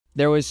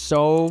There was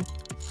so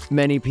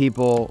many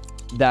people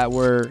that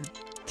were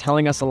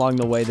telling us along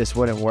the way this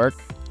wouldn't work.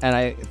 And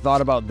I thought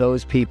about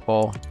those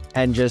people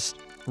and just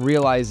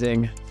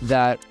realizing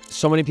that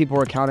so many people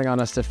were counting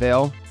on us to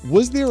fail.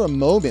 Was there a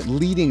moment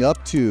leading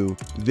up to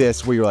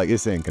this where you're like,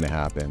 this ain't gonna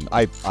happen?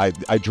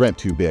 I dreamt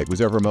too big. Was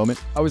there ever a moment?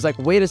 I was like,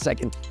 wait a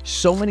second.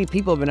 So many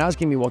people have been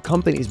asking me what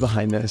company's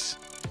behind this.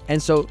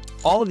 And so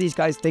all of these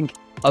guys think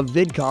a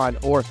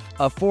VidCon or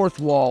a Fourth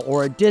Wall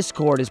or a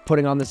Discord is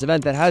putting on this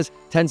event that has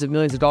tens of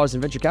millions of dollars in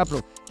venture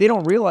capital. They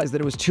don't realize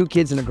that it was two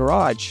kids in a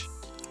garage.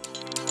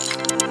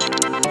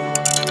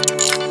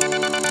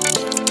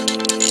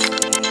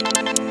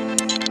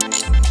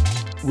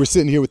 We're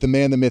sitting here with the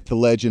man, the myth, the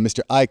legend, Mr.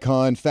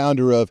 Icon,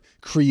 founder of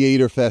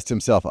Creatorfest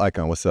himself.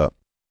 Icon, what's up?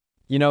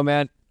 You know,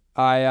 man,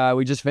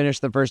 we just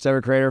finished the first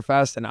ever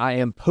Creatorfest and I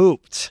am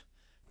pooped,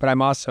 but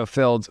I'm also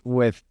filled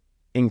with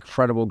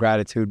incredible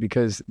gratitude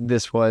because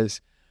this was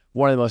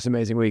one of the most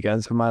amazing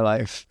weekends of my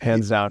life,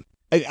 hands down.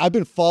 I've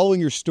been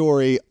following your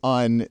story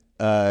on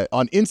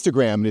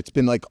Instagram, and it's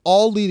been like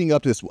all leading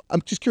up to this.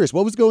 I'm just curious,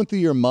 what was going through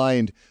your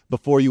mind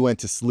before you went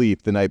to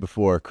sleep the night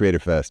before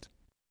Creatorfest?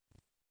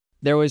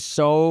 There was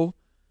so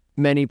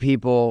many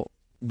people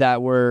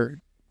that were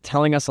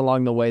telling us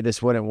along the way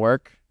this wouldn't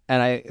work.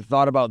 And I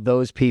thought about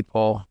those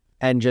people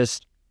and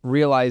just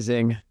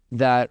realizing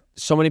that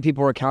so many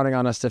people were counting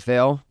on us to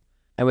fail.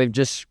 And we've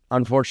just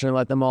unfortunately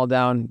let them all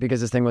down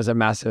because this thing was a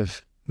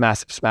massive,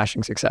 massive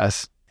smashing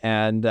success.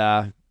 And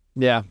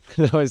yeah,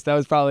 that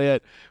was probably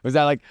it. Was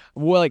that like,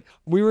 well, like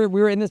we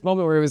were in this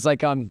moment where it was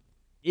like,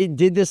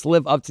 did this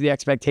live up to the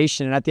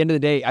expectation? And at the end of the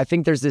day, I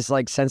think there's this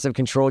like sense of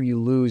control you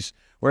lose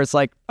where it's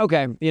like,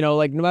 okay, you know,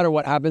 like no matter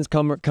what happens,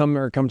 come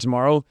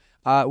tomorrow.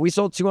 We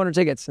sold 200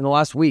 tickets in the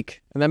last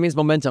week, and that means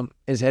momentum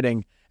is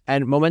hitting,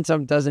 and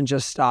momentum doesn't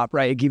just stop,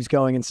 right? It keeps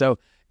going. And so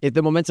if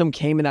the momentum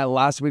came in that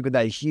last week with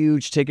that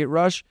huge ticket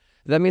rush,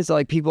 that means that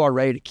like people are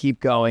ready to keep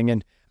going.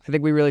 And I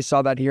think we really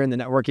saw that here in the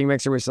networking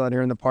mixer. We saw that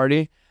here in the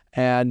party,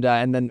 and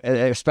then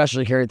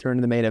especially carried through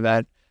into the main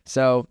event.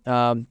 So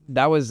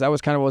that was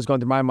kind of what was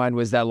going through my mind,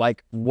 was that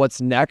like, what's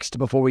next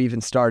before we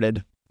even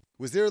started?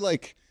 Was there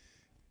like,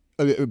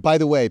 by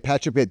the way,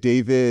 Patrick Bet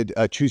David,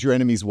 choose your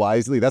enemies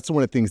wisely. That's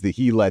one of the things that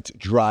he lets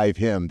drive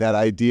him. That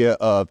idea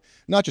of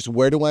not just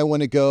where do I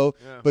want to go,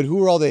 but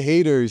who are all the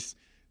haters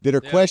that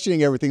are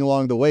questioning everything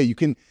along the way.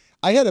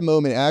 I had a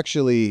moment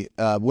actually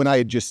when I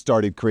had just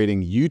started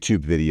creating YouTube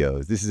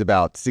videos. This is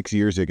about 6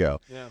 years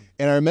ago. Yeah.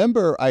 And I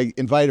remember I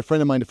invited a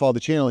friend of mine to follow the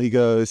channel. He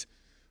goes,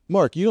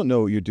 Mark, you don't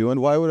know what you're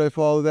doing. Why would I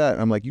follow that?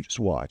 And I'm like, you just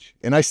watch.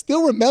 And I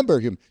still remember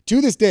him to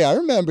this day. I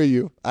remember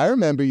you.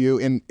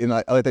 And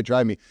I let that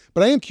drive me.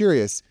 But I am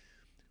curious,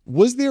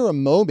 was there a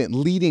moment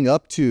leading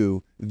up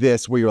to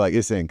this where you're like,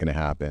 this ain't going to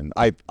happen?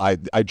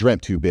 I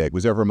dreamt too big.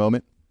 Was there ever a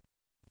moment?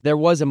 There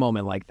was a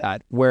moment like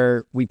that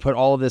where we put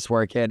all of this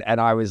work in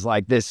and I was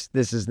like, this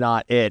is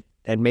not it.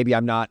 And maybe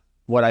I'm not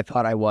what I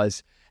thought I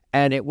was.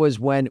 And it was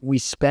when we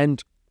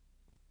spent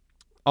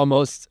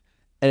almost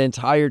an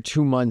entire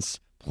 2 months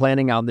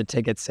planning out the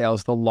ticket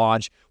sales, the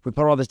launch. We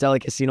put all this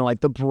delicacy, like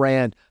the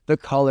brand, the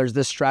colors,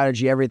 the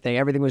strategy, everything.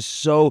 Everything was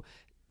so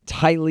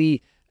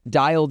tightly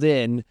dialed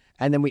in.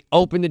 And then we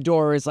opened the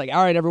door. It's like,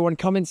 all right, everyone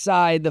come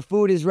inside. The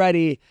food is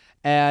ready.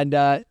 And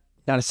not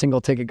a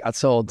single ticket got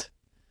sold.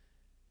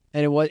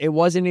 And it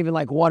wasn't even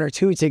like one or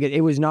two tickets.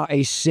 It was not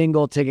a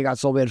single ticket got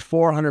sold. We had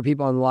 400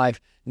 people on live.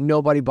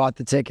 Nobody bought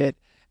the ticket.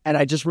 And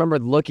I just remember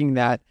looking at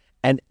that.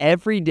 And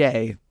every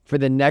day for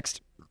the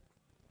next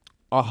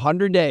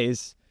 100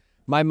 days,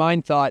 my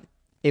mind thought,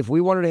 if we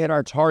wanted to hit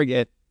our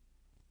target,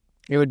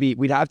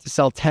 we'd have to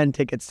sell 10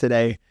 tickets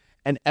today.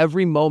 And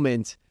every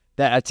moment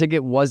that a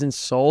ticket wasn't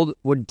sold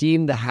would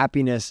deem the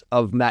happiness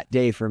of that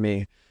day for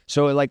me.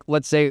 So like,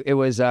 let's say it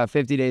was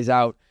 50 days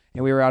out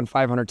and we were on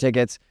 500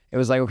 tickets. It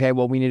was like, okay,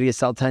 well, we need to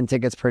sell 10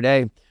 tickets per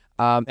day.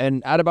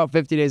 And at about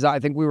 50 days out, I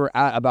think we were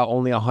at about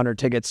only 100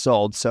 tickets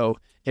sold. So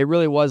it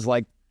really was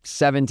like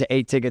 7 to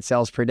 8 ticket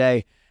sales per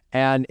day.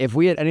 And if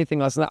we had anything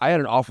less than that, I had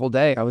an awful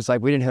day. I was like,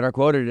 we didn't hit our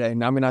quota today.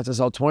 Now I'm going to have to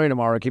sell 20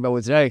 tomorrow to keep up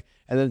with today.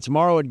 And then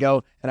tomorrow would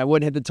go and I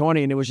wouldn't hit the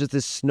 20. And it was just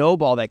this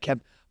snowball that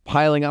kept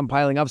piling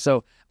up.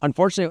 So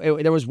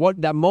unfortunately, there was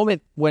that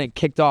moment when it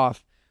kicked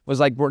off was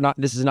like,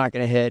 this is not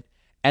going to hit.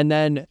 And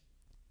then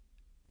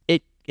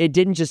it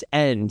didn't just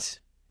end.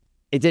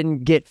 It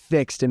didn't get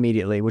fixed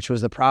immediately, which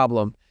was the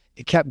problem.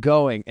 It kept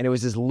going. And it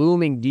was this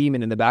looming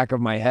demon in the back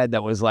of my head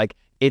that was like,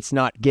 it's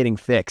not getting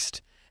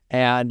fixed.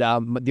 And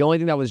the only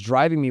thing that was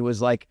driving me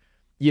was like,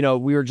 you know,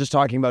 we were just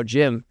talking about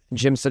Jim.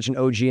 Jim's such an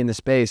OG in the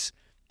space.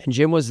 And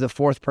Jim was the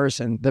 4th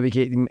person that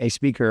became a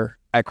speaker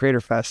at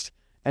Creatorfest.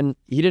 And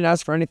he didn't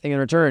ask for anything in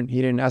return.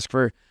 He didn't ask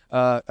for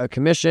a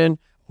commission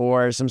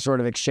or some sort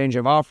of exchange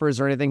of offers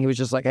or anything. He was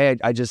just like, hey,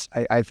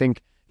 I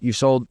think you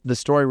sold the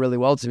story really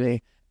well to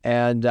me.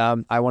 And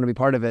I want to be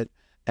part of it.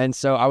 And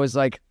so I was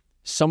like,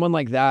 someone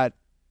like that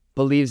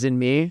believes in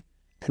me.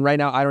 And right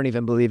now I don't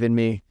even believe in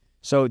me.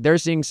 So they're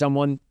seeing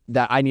someone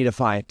that I need to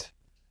find.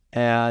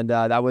 And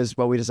that was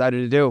what we decided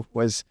to do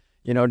was,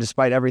 you know,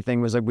 despite everything,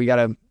 was like, we got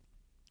to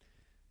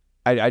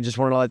I just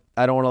want to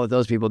I don't want to let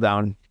those people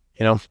down,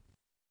 you know?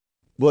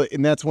 Well,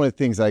 and that's one of the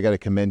things I got to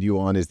commend you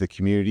on is the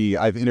community.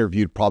 I've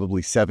interviewed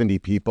probably 70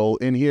 people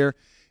in here,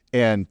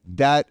 and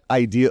that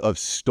idea of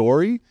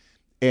story.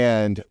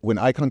 And when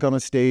Icon got on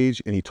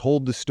stage and he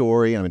told the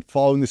story, and I've been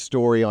following the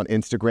story on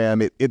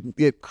Instagram,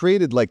 it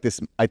created like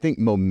this, I think,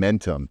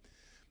 momentum,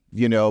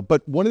 you know.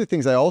 But one of the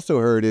things I also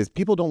heard is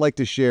people don't like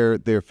to share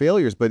their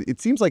failures, but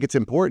it seems like it's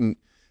important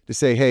to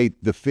say, hey,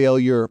 the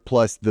failure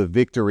plus the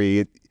victory,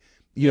 it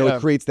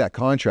creates that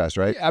contrast,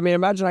 right? I mean,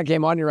 imagine I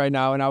came on here right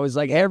now and I was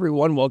like, hey,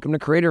 everyone, welcome to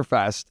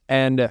Creatorfest.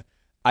 And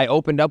I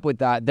opened up with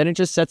that. Then it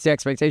just sets the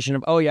expectation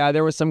of, oh, yeah,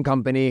 there was some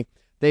company.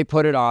 They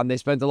put it on. They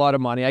spent a lot of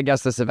money. I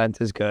guess this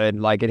event is good.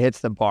 Like, it hits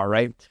the bar,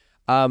 right?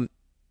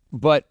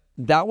 But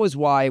that was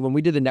why when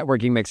we did the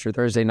networking mixer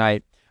Thursday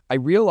night, I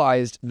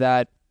realized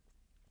that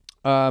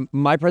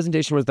my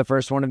presentation was the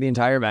first one of the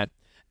entire event.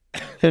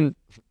 And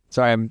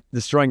sorry, I'm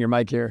destroying your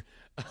mic here.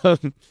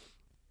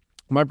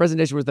 My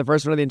presentation was the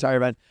first one of the entire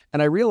event.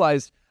 And I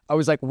realized, I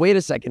was like, wait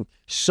a second.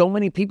 So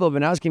many people have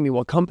been asking me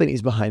what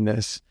company's behind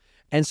this.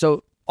 And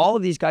so all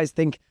of these guys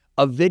think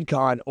a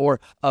VidCon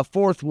or a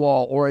Fourth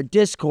Wall or a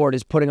Discord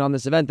is putting on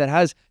this event that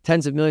has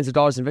tens of millions of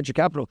dollars in venture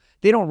capital.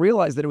 They don't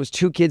realize that it was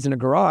two kids in a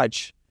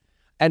garage.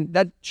 And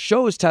that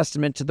shows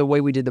testament to the way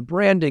we did the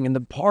branding and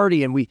the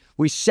party, and we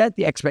set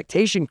the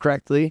expectation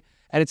correctly.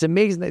 And it's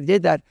amazing they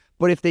did that.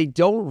 But if they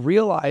don't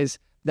realize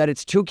that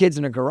it's two kids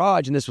in a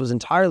garage and this was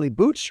entirely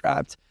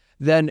bootstrapped,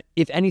 then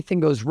if anything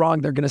goes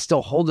wrong, they're going to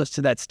still hold us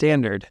to that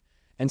standard.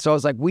 And so I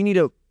was like, we need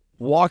to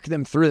walk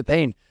them through the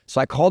pain. So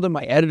I called in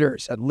my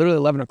editors at literally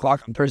 11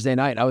 o'clock on Thursday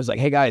night. And I was like,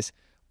 hey guys,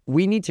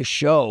 we need to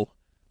show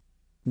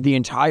the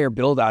entire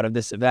build out of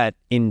this event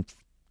in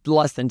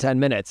less than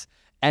 10 minutes.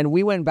 And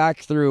we went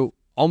back through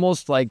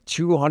almost like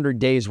 200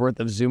 days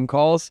worth of Zoom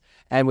calls.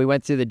 And we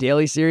went through the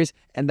daily series,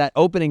 and that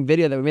opening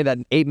video that we made, that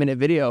 8-minute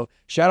video,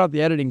 shout out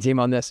the editing team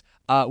on this.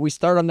 We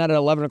started on that at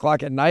 11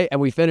 o'clock at night,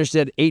 and we finished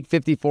it at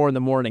 8:54 in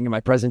the morning, and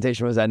my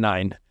presentation was at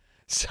 9.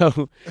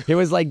 So it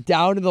was like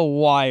down to the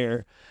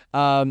wire.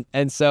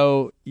 And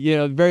so,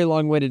 very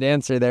long-winded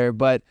answer there,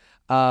 but,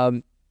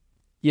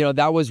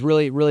 that was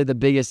really, really the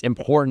biggest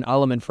important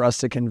element for us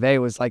to convey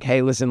was like,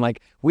 hey, listen,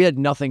 like we had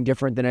nothing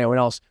different than anyone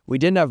else. We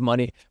didn't have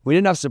money. We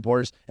didn't have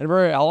supporters. And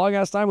for a long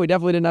ass time, we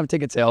definitely didn't have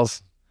ticket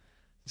sales.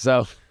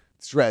 So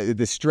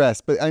the stress,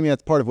 but I mean,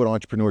 that's part of what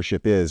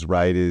entrepreneurship is,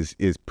 right? Is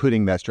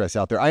putting that stress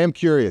out there. I am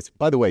curious,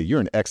 by the way,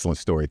 you're an excellent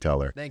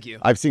storyteller. Thank you.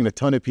 I've seen a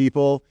ton of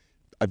people.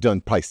 I've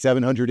done probably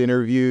 700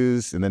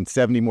 interviews and then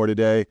 70 more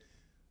today.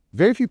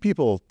 Very few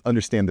people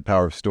understand the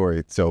power of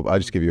story. So I'll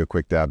just give you a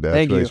quick dab there.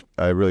 Thank you.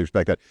 I really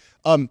respect that.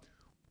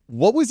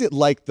 What was it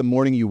like the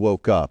morning you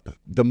woke up,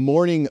 the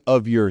morning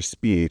of your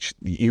speech?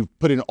 You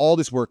put in all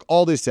this work,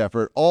 all this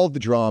effort, all the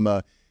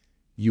drama.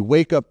 You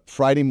wake up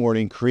Friday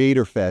morning,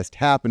 Creatorfest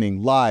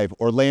happening live,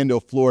 Orlando,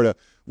 Florida.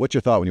 What's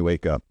your thought when you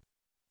wake up?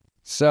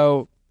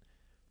 So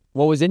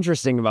what was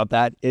interesting about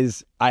that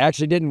is I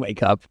actually didn't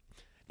wake up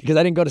because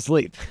I didn't go to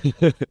sleep.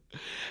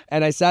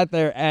 And I sat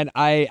there and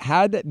I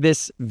had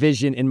this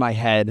vision in my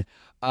head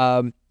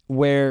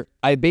where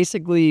I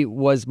basically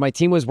my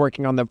team was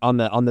working on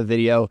the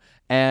video,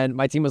 and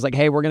my team was like,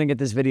 hey, we're going to get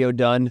this video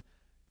done.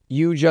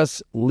 You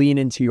just lean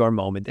into your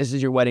moment. This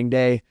is your wedding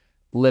day.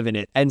 Live in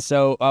it. And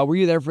so were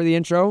you there for the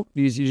intro?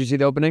 Did you see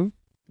the opening?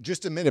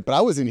 Just a minute, but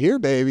I wasn't here,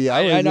 baby.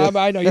 I know.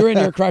 You're in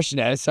here crushing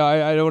it, so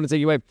I don't want to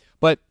take you away.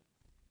 But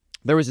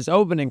there was this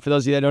opening, for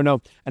those of you that don't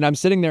know, and I'm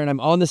sitting there and I'm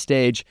on the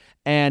stage,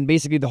 and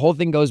basically the whole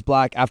thing goes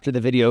black after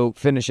the video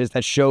finishes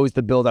that shows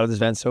the build out of this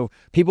event. So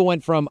people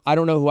went from, I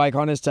don't know who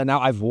Icon is, to now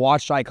I've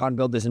watched Icon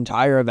build this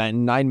entire event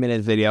in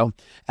 9-minute video,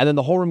 and then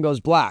the whole room goes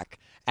black.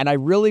 And I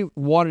really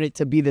wanted it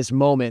to be this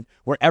moment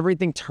where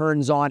everything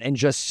turns on and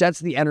just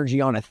sets the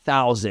energy on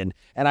 1,000.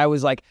 And I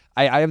was like,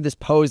 I have this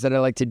pose that I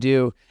like to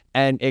do,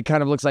 and it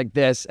kind of looks like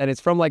this, and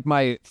it's from like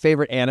my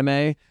favorite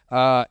anime,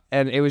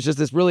 and it was just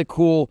this really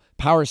cool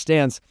power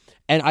stance.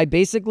 And I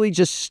basically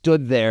just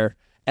stood there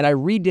and I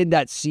redid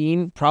that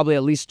scene probably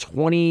at least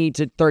 20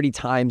 to 30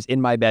 times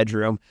in my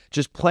bedroom,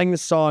 just playing the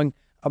song,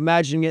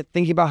 imagining it,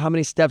 thinking about how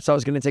many steps I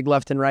was going to take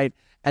left and right,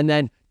 and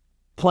then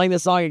playing the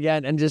song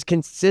again and just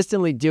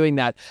consistently doing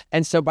that.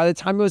 And so by the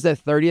time it was the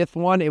 30th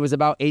one, it was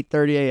about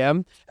 8:30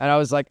 a.m. And I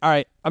was like, all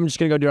right, I'm just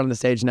going to go do it on the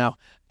stage now.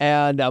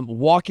 And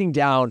walking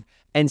down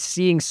and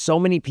seeing so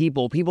many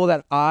people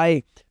that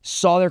I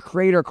saw their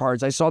creator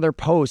cards, I saw their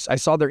posts, I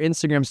saw their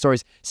Instagram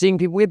stories, seeing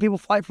people, we had people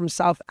fly from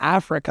South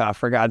Africa,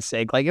 for God's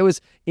sake. Like, it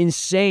was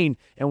insane.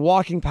 And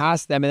walking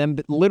past them, and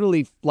then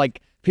literally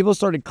like people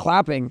started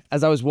clapping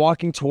as I was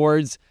walking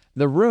towards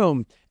the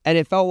room. And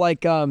it felt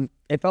like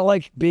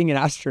being an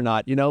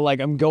astronaut,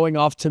 like I'm going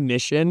off to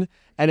mission.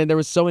 And then there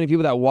was so many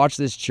people that watched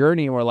this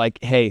journey and were like,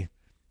 hey,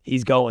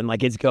 he's going,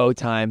 like it's go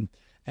time.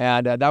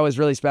 And that was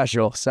really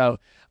special. So,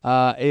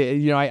 I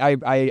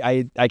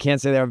can't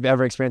say that I've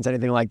ever experienced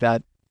anything like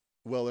that.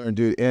 Well earned,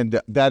 dude. And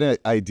that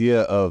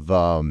idea of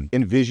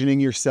envisioning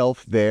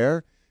yourself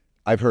there,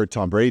 I've heard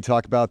Tom Brady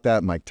talk about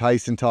that, Mike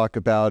Tyson talk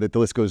about it. The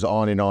list goes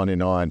on and on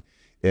and on.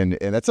 And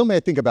that's something I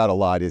think about a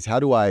lot is how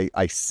do I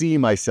see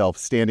myself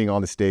standing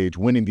on the stage,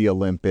 winning the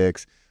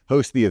Olympics,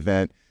 host the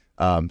event.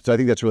 So I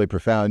think that's really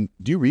profound.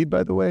 Do you read,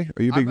 by the way?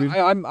 Are you a big reader?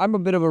 I'm a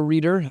bit of a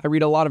reader. I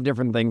read a lot of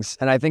different things.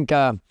 And I think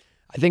a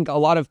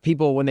lot of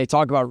people, when they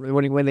talk about,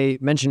 when they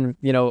mention,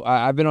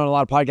 I've been on a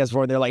lot of podcasts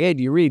before, they're like, hey,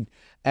 do you read?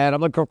 And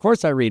I'm like, of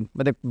course I read.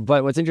 But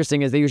what's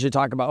interesting is they usually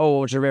talk about,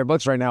 what's your favorite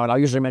books right now? And I'll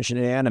usually mention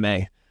an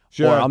anime.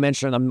 Sure. Or I'll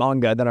mention a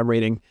manga that I'm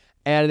reading.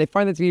 And they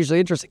find that to be usually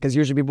interesting because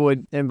usually people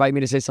would invite me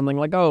to say something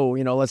like,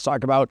 let's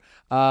talk about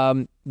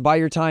Buy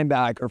Your Time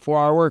Back or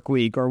 4-Hour Work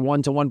Week or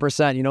 1 to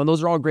 1%. And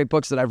those are all great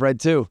books that I've read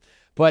too.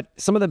 But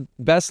some of the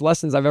best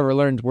lessons I've ever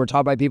learned were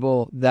taught by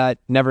people that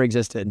never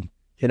existed,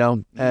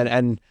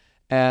 and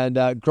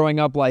growing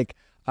up, like,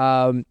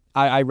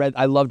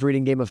 I loved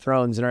reading Game of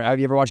Thrones. And have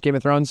you ever watched Game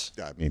of Thrones?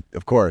 I mean,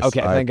 of course. Okay,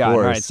 thank God.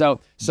 All right.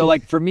 So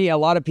like for me, a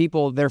lot of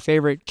people, their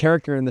favorite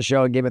character in the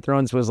show in Game of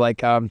Thrones was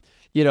like,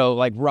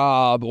 like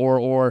Rob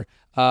or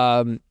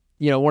one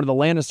of the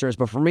Lannisters.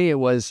 But for me, it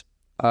was,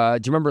 do you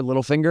remember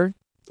Littlefinger?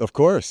 Of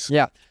course.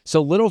 Yeah.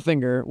 So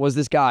Littlefinger was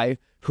this guy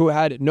who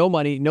had no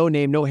money, no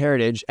name, no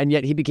heritage, and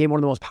yet he became one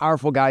of the most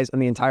powerful guys on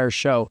the entire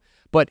show.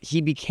 But he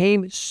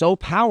became so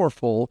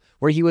powerful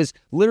where he was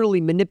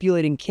literally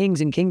manipulating kings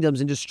and kingdoms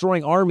and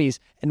destroying armies.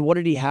 And what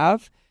did he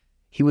have?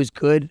 He was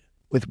good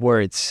with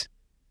words.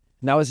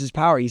 And that was his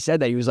power. He said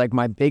that. He was like,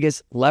 my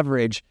biggest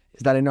leverage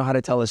is that I know how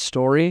to tell a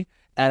story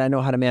and I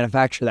know how to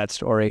manufacture that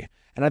story.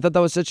 And I thought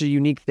that was such a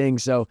unique thing.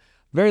 So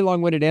very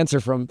long-winded answer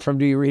from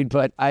Do You Read?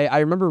 But I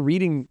remember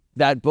reading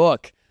that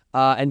book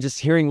and just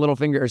hearing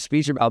Littlefinger's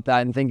speech about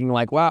that and thinking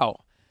like, wow,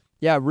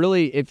 yeah,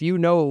 really, if you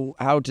know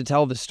how to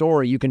tell the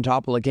story, you can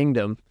topple a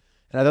kingdom.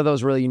 And I thought that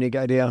was a really unique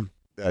idea.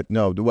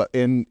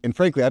 And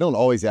frankly, I don't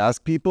always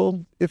ask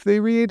people if they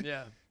read.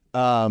 Yeah.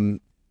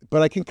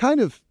 But I can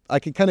kind of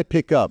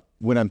pick up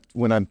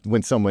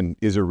when someone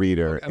is a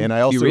reader. And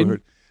I also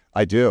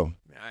I do.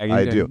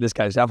 I do. This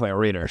guy's definitely a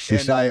reader.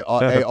 And I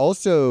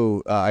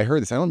also I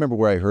heard this. I don't remember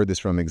where I heard this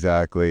from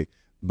exactly,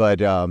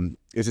 but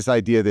it's this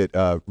idea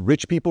that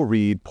rich people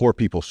read, poor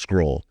people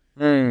scroll.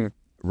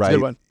 Right.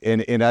 Good one.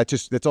 And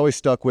that's always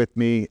stuck with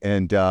me.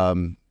 And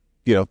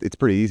it's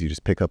pretty easy. You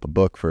just pick up a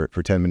book for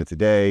 10 minutes a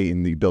day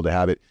and you build a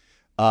habit.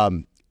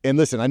 And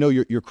listen, I know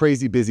you're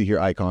crazy busy here,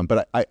 Icon,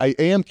 but I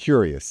am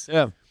curious.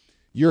 Yeah.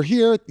 You're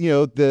here,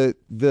 we're at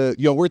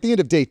the end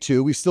of day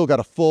 2. We've still got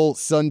a full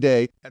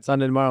Sunday. That's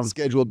Sunday tomorrow.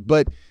 Scheduled.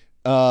 But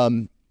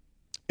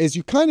as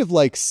you kind of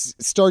like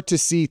start to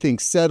see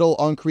things settle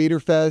on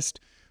Creatorfest,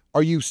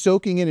 are you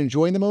soaking in,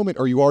 enjoying the moment,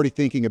 or are you already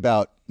thinking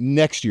about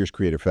next year's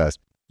Creatorfest?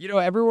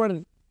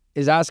 Everyone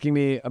is asking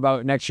me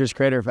about next year's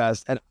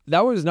Creatorfest, and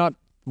that was not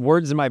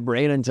words in my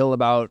brain until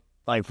about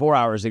like 4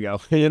 hours ago,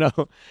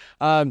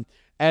 and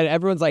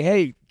everyone's like,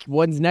 hey,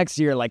 when's next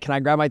year? Like, can I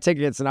grab my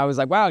tickets? And I was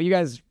like, wow, you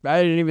guys,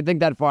 I didn't even think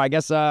that far. I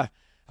guess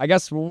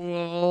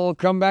we'll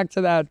come back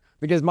to that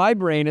because my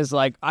brain is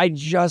like, I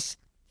just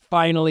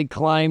finally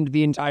climbed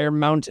the entire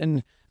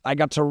mountain. I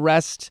got to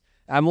rest.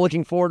 I'm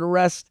looking forward to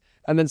rest.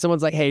 And then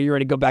someone's like, hey, you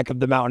ready to go back up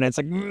the mountain? And it's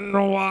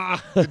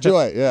like,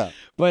 Joy, yeah.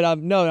 But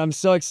no, I'm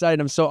so excited.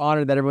 I'm so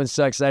honored that everyone's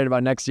so excited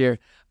about next year.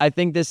 I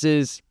think this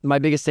is my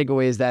biggest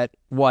takeaway is that,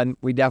 one,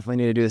 we definitely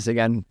need to do this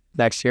again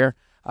next year.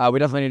 We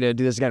definitely need to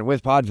do this again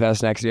with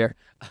Podfest next year.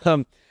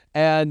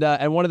 And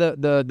one of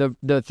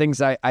the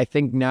things I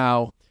think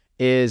now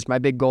is my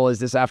big goal is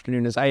this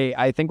afternoon is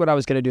I think what I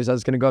was going to do is I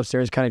was going to go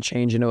upstairs, kind of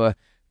change into a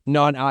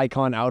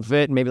non-Icon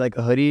outfit, maybe like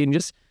a hoodie, and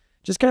just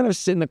kind of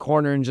sit in the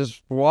corner and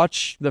just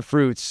watch the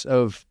fruits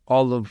of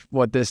all of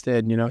what this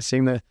did,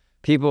 seeing the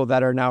people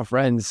that are now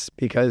friends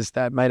because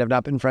that might have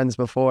not been friends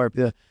before,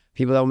 the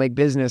people that will make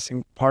business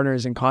and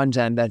partners and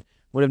content that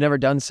would have never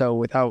done so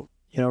without,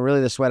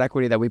 really the sweat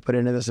equity that we put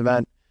into this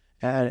event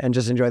and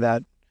just enjoy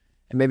that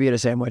and maybe eat a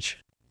sandwich.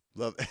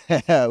 Love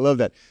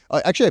that.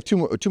 I actually have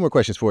two more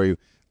questions for you.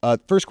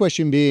 First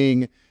question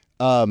being,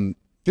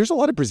 there's a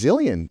lot of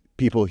Brazilian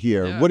people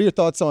here. Yeah. What are your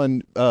thoughts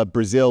on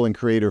Brazil and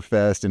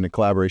Creatorfest and the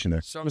collaboration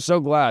there? So I'm so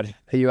glad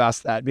that you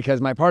asked that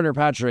because my partner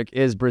Patrick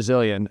is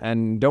Brazilian,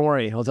 and don't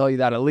worry, he'll tell you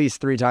that at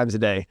least 3 times a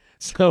day.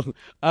 So,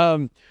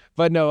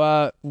 but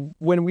no,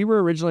 when we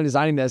were originally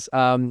designing this,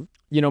 my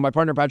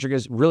partner Patrick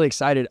is really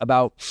excited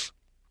about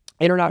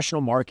international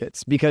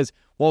markets because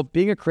while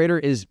being a creator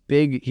is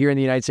big here in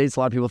the United States, a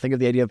lot of people think of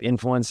the idea of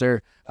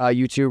influencer,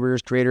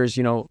 YouTubers, creators,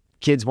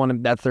 kids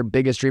that's their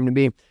biggest dream to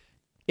be.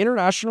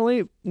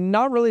 Internationally,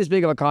 not really as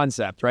big of a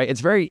concept, right?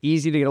 It's very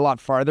easy to get a lot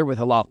farther with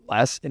a lot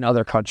less in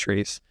other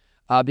countries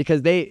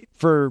because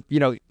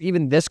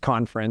even this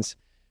conference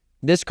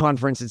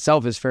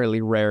itself is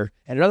fairly rare,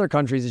 and in other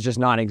countries it's just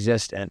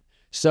non-existent.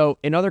 So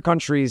in other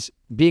countries,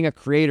 being a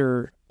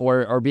creator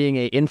or being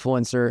an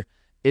influencer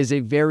is a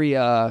very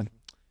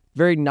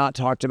not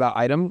talked about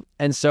item.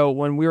 And so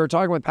when we were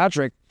talking with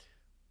Patrick,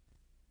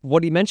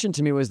 what he mentioned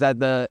to me was that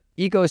the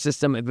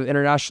ecosystem of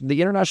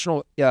the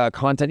international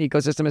content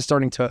ecosystem is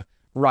starting to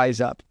rise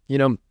up.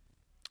 A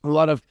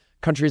lot of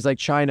countries like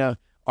China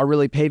are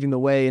really paving the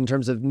way in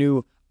terms of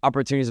new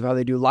opportunities of how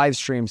they do live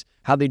streams,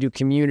 how they do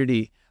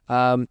community.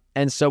 And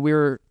so we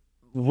were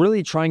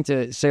really trying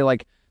to say,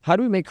 like, how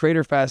do we make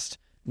Creatorfest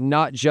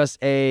not just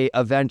a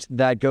event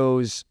that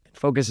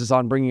focuses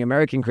on bringing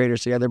American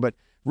creators together, but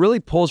really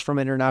pulls from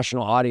an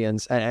international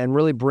audience and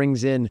really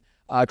brings in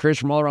creators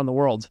from all around the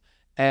world.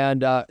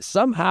 And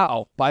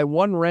somehow, by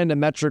one random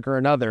metric or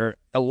another,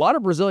 a lot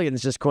of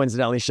Brazilians just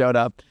coincidentally showed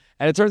up.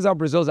 And it turns out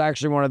Brazil is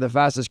actually one of the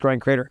fastest growing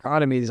creator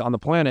economies on the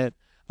planet.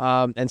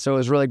 And so it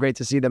was really great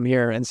to see them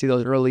here and see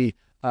those early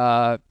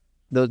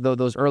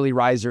those early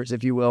risers,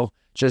 if you will,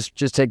 just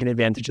taking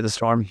advantage of the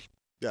storm.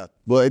 Yeah.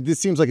 Well, this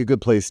seems like a good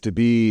place to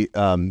be.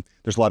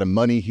 There's a lot of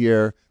money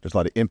here. There's a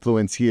lot of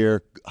influence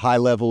here. High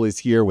Level is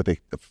here with a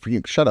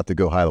freaking, shout out to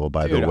Go High Level,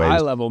 by the way. High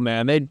Level,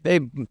 man.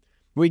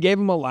 We gave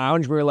them a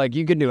lounge. We were like,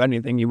 you can do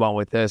anything you want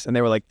with this. And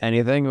they were like,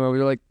 anything? And we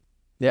were like,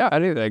 yeah,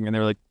 anything. And they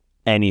were like,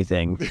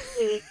 anything.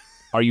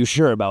 Are you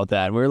sure about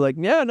that? And we were like,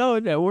 yeah, no,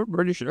 we're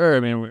pretty sure. I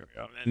mean,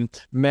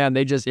 and man,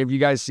 they just, if you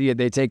guys see it,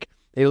 they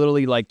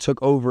literally like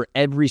took over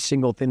every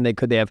single thing they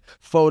could. They have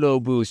photo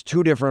booths,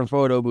 2 different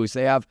photo booths.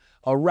 They have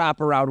a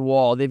wraparound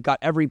wall. They've got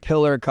every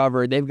pillar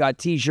covered. They've got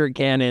t-shirt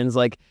cannons.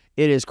 Like,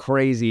 it is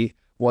crazy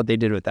what they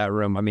did with that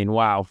room. I mean,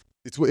 wow.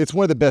 It's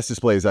one of the best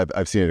displays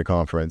I've seen at a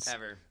conference.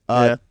 Ever.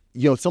 Yeah.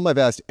 You know, something I've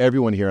asked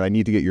everyone here, and I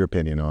need to get your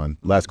opinion on.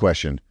 Last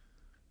question.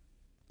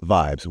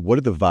 Vibes. What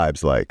are the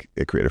vibes like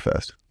at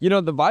Creatorfest? You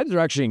know, the vibes are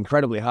actually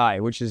incredibly high,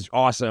 which is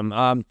awesome.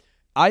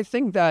 I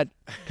think that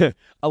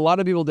a lot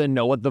of people didn't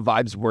know what the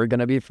vibes were going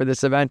to be for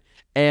this event.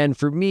 And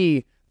for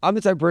me, I'm the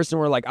type of person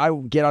where, like, I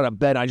get out of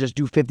bed, I just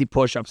do 50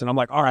 push-ups, and I'm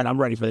like, all right,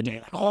 I'm ready for the day.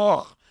 Like,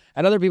 oh.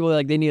 And other people,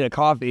 like, they need a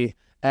coffee,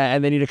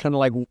 and they need to kind of,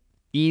 like,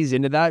 ease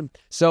into that.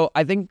 So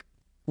I think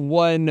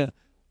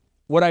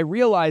what I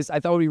realized I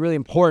thought would be really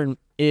important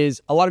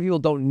is a lot of people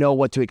don't know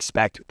what to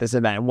expect with this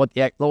event and what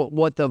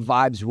the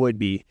vibes would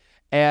be.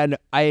 And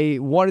I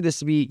wanted this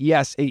to be,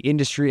 yes, a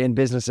industry and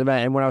business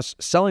event. And when I was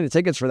selling the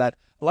tickets for that,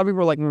 a lot of people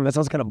were like, that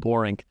sounds kind of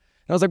boring.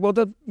 And I was like, well,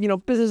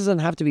 business doesn't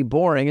have to be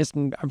boring.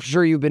 I'm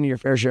sure you've been to your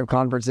fair share of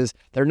conferences.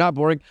 They're not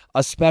boring,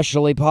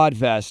 especially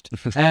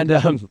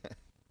Podfest.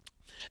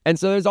 And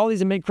so there's all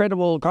these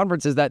incredible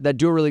conferences that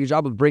do a really good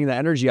job of bringing that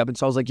energy up. And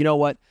so I was like, you know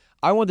what?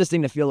 I want this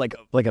thing to feel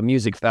like a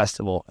music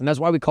festival. And that's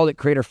why we called it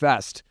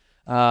Creatorfest.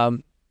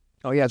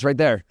 Oh yeah, it's right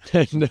there.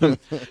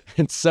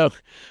 And so,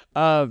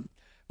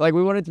 like,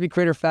 we wanted it to be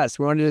Creatorfest.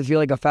 We wanted it to feel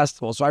like a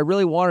festival. So I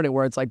really wanted it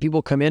where it's like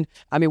people come in.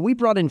 I mean, we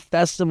brought in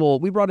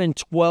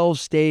 12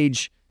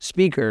 stage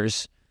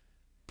speakers,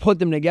 put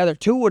them together.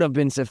 2 would have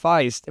been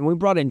sufficed. And we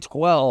brought in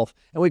 12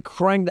 and we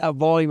cranked that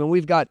volume. And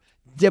we've got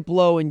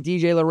Diplo and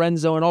DJ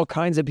Lorenzo and all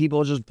kinds of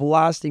people just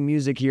blasting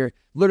music here,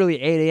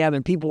 literally 8 a.m.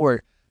 And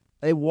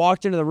they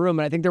walked into the room.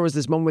 And I think there was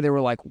this moment where they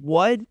were like,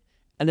 what?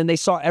 And then they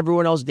saw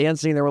everyone else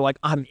dancing. And they were like,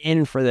 I'm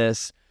in for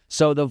this.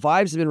 So the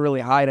vibes have been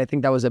really high. And I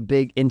think that was a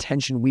big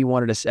intention we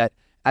wanted to set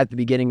at the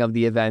beginning of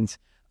the event.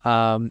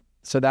 So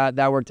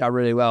that worked out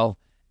really well.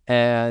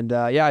 And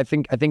yeah, I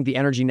think the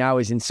energy now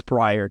is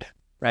inspired,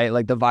 right?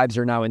 Like, the vibes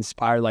are now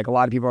inspired. Like, a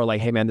lot of people are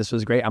like, hey man, this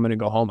was great. I'm going to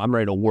go home. I'm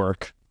ready to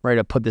work, ready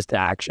to put this to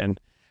action.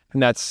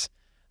 And that's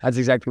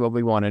exactly what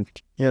we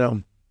wanted, you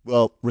know?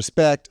 Well,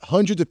 respect,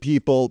 hundreds of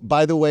people.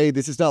 By the way,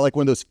 this is not like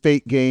one of those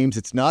fake games.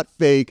 It's not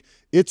fake.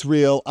 It's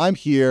real. I'm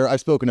here.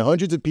 I've spoken to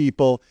hundreds of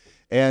people.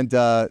 And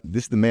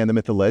this is the man, the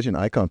myth, the legend,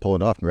 Icon,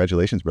 pulling it off.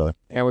 Congratulations, brother.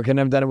 And we couldn't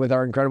have done it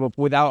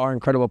without our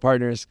incredible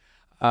partners,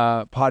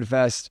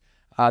 Podfest.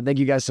 Thank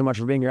you guys so much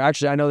for being here.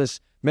 Actually, I know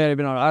this may have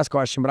been our last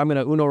question, but I'm going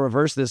to Uno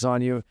reverse this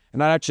on you.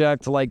 And I'd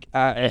actually like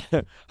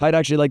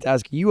to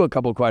ask you a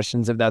couple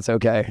questions, if that's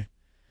okay.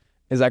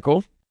 Is that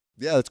cool?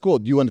 Yeah, that's cool.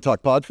 Do you want to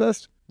talk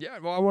Podfest? Yeah,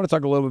 well, I want to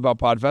talk a little bit about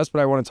Podfest, but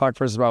I want to talk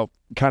first about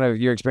kind of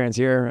your experience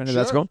here. And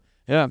that's cool.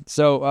 Yeah.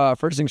 So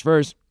first things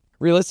first,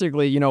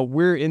 realistically, you know,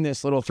 we're in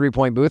this little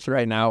 3-point booth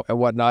right now and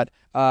whatnot.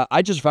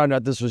 I just found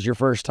out this was your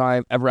first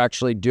time ever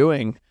actually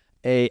doing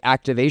a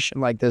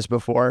activation like this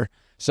before.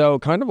 So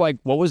kind of like,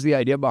 what was the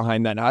idea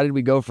behind that? And how did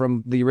we go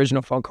from the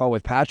original phone call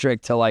with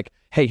Patrick to like,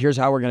 hey, here's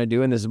how we're going to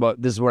do it, and this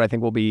is what I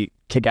think will be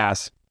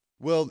kick-ass?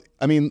 Well,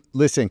 I mean,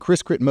 listen,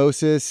 Chris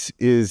Kritmosis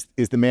is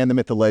the man, the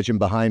myth, the legend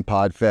behind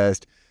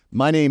Podfest.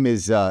 My name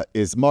is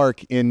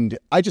Mark, and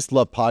I just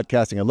love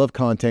podcasting. I love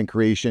content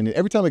creation. And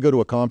every time I go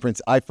to a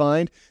conference, I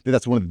find that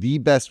that's one of the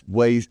best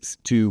ways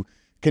to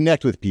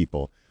connect with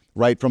people,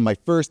 right?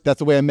 That's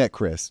the way I met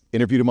Chris,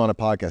 interviewed him on a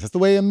podcast. That's the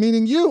way I'm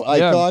meeting you, Icon.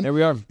 Yeah, there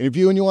we are.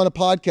 Interviewing you on a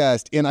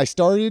podcast. And I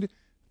started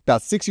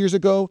about 6 years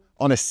ago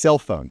on a cell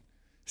phone.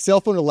 A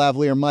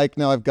lavalier mic.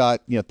 Now I've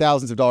got,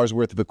 thousands of dollars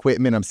worth of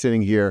equipment. I'm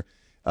sitting here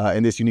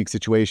in this unique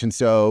situation.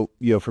 So,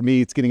 for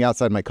me, it's getting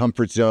outside my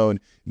comfort zone,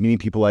 meeting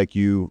people like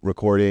you,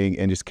 recording,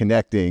 and just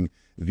connecting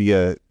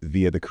via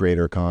the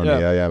creator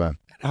economy. Yeah, man.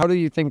 How do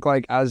you think,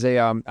 like, as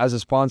a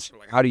sponsor,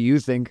 like, how do you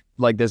think,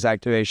 like, this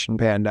activation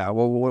panned out?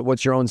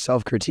 What's your own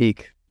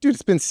self-critique? Dude,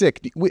 it's been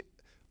sick.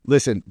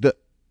 Listen,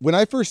 when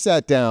I first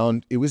sat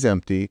down, it was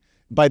empty.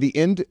 By the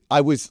end,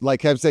 I was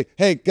like, I would say,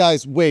 hey,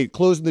 guys, wait,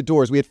 closing the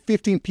doors. We had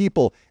 15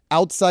 people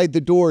outside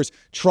the doors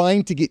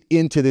trying to get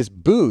into this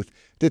booth,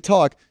 that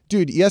talk.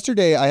 Dude,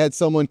 yesterday I had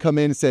someone come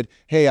in and said,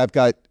 hey, I've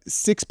got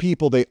 6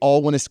 people. They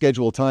all want to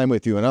schedule time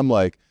with you. And I'm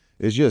like,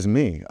 it's just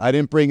me. I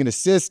didn't bring an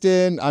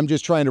assistant. I'm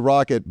just trying to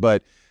rock it.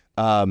 But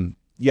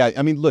yeah,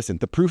 I mean, listen,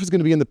 the proof is going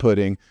to be in the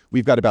pudding.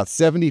 We've got about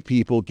 70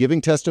 people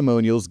giving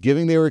testimonials,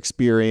 giving their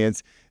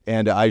experience.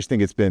 And I just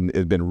think it's been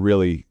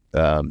really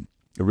a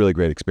really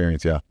great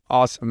experience. Yeah.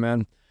 Awesome,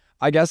 man.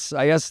 I guess,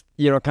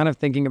 you know, kind of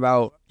thinking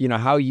about, you know,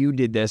 how you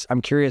did this,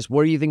 I'm curious,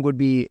 what do you think would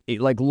be,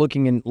 like,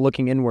 looking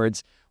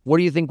inwards, what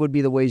do you think would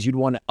be the ways you'd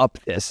want to up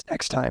this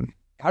next time?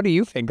 How do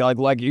you think?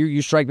 Like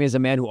you strike me as a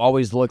man who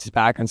always looks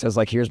back and says,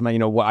 like, here's my, you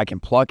know, what I can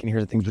pluck, and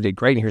here's the things we did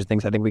great, and here's the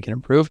things I think we can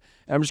improve.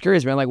 And I'm just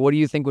curious, man, like, what do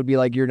you think would be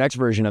like your next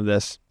version of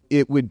this?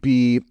 It would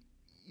be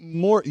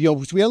more, you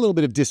know, so we had a little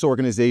bit of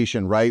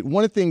disorganization, right?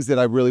 One of the things that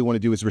I really want to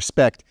do is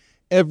respect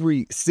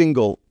every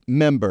single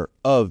member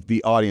of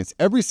the audience.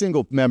 Every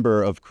single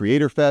member of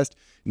Creatorfest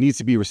needs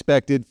to be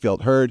respected,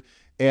 felt heard.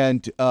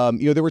 And, you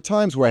know, there were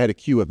times where I had a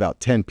queue of about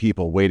 10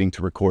 people waiting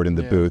to record in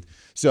the booth.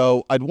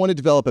 So I'd want to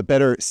develop a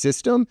better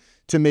system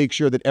to make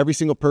sure that every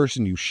single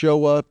person, you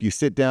show up, you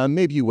sit down,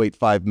 maybe you wait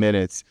 5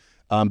 minutes,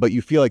 but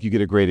you feel like you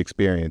get a great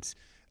experience.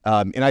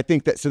 And I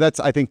think that's,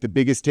 I think, the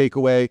biggest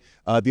takeaway.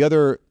 The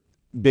other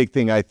big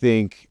thing, I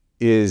think,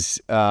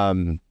 is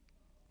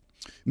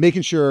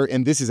making sure,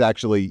 and this is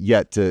actually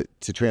yet to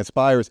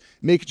transpire, is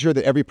making sure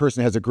that every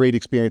person has a great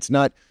experience,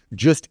 not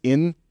just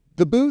in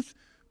the booth,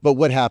 but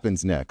what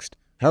happens next.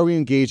 How are we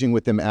engaging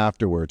with them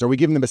afterwards? Are we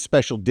giving them a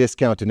special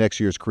discount to next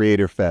year's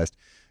Creatorfest?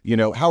 You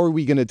know, how are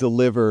we going to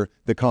deliver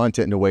the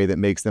content in a way that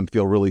makes them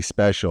feel really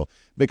special?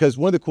 Because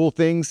one of the cool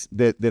things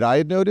that I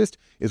had noticed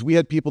is we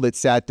had people that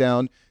sat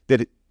down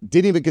that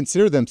didn't even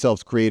consider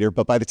themselves creator,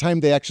 but by the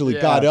time they actually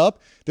got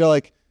up, they're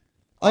like,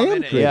 I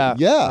am creator.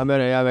 Yeah. I'm in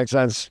it. Yeah, makes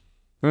sense.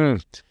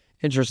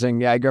 Interesting.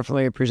 Yeah, I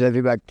definitely appreciate the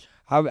feedback.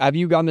 Have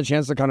you gotten the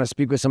chance to kind of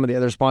speak with some of the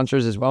other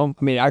sponsors as well?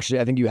 I mean, actually,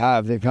 I think you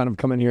have. They've kind of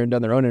come in here and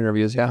done their own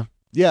interviews. Yeah.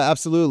 Yeah,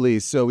 absolutely.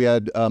 So we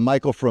had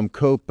Michael from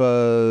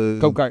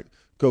Copart.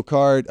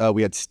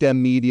 We had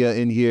STEM Media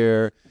in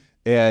here.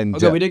 And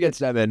we did get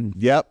STEM in.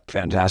 Yep.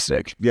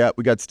 Fantastic. Yeah,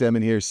 we got STEM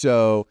in here.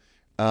 So,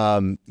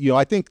 you know,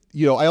 I think,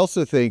 you know, I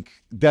also think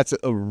that's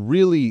a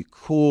really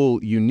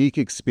cool, unique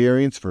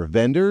experience for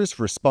vendors,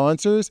 for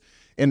sponsors,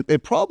 and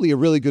probably a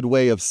really good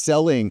way of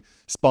selling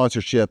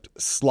sponsorship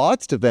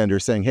slots to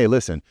vendors, saying, hey,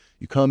 listen,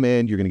 you come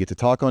in, you're going to get to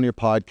talk on your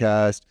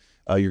podcast,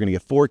 you're going to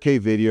get 4K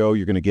video,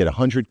 you're going to get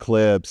 100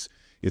 clips,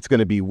 it's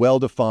going to be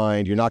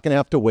well-defined, you're not going to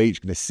have to wait,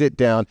 you're going to sit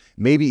down,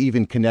 maybe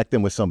even connect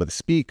them with some of the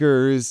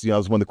speakers. You know, that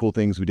was one of the cool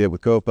things we did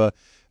with Copa.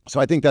 So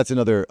I think that's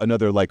another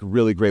like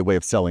really great way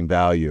of selling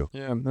value.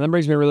 Yeah, and that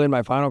brings me really to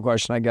my final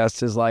question, I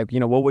guess, is like, you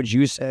know, what would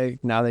you say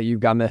now that you've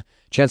gotten the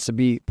chance to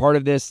be part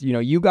of this? You know,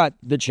 you got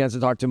the chance to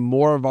talk to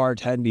more of our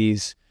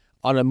attendees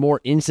on a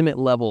more intimate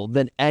level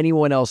than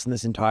anyone else in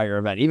this entire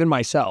event, even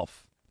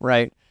myself,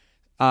 right?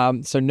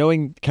 So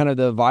knowing kind of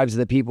the vibes of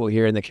the people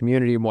here in the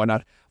community and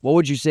whatnot, what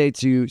would you say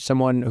to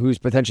someone who's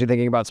potentially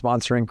thinking about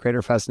sponsoring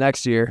Creatorfest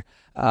next year,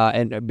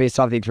 and based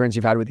off the experience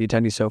you've had with the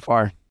attendees so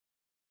far?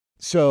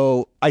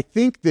 So I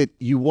think that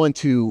you want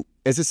to,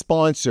 as a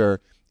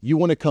sponsor, you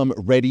want to come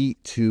ready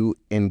to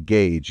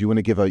engage. You want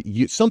to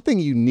give something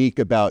unique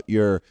about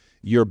your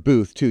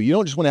booth too. You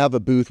don't just want to have a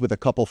booth with a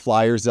couple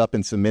flyers up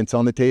and some mints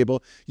on the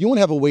table. You want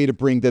to have a way to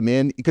bring them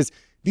in, because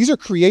these are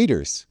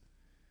creators.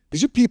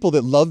 These are people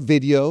that love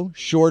video,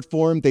 short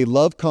form. They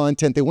love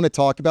content. They want to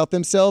talk about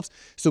themselves.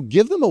 So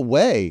give them a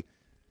way.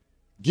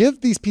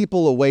 Give these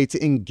people a way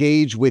to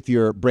engage with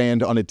your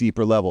brand on a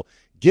deeper level.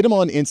 Get them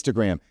on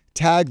Instagram.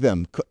 Tag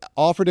them,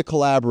 offer to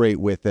collaborate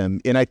with them.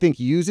 And I think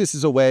use this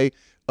as a way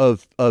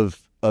of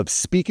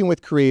speaking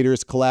with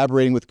creators,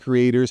 collaborating with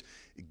creators,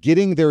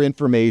 getting their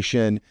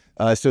information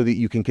so that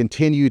you can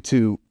continue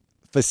to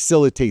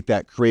facilitate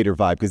that creator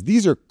vibe, because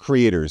these are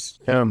creators.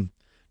 Yeah,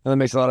 that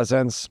makes a lot of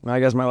sense.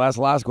 I guess my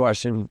last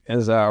question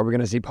is, are we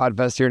going to see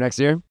PodFest here next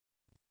year?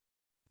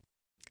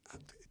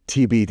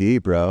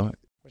 TBD, bro.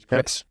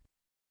 Yes.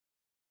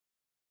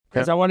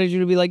 Because I wanted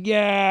you to be like,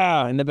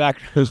 yeah, in the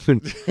background.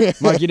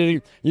 Mark,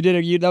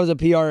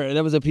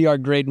 that was a PR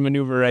great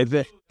maneuver right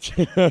there.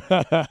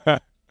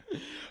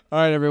 All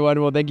right,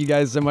 everyone. Well, thank you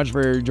guys so much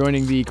for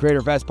joining the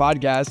Creatorfest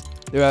podcast.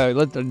 I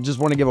just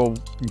want to give an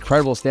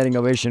incredible standing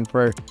ovation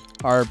for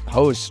our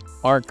host,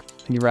 Mark.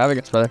 Thank you for having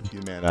us, brother.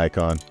 You man,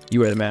 Icon.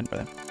 You are the man,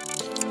 brother.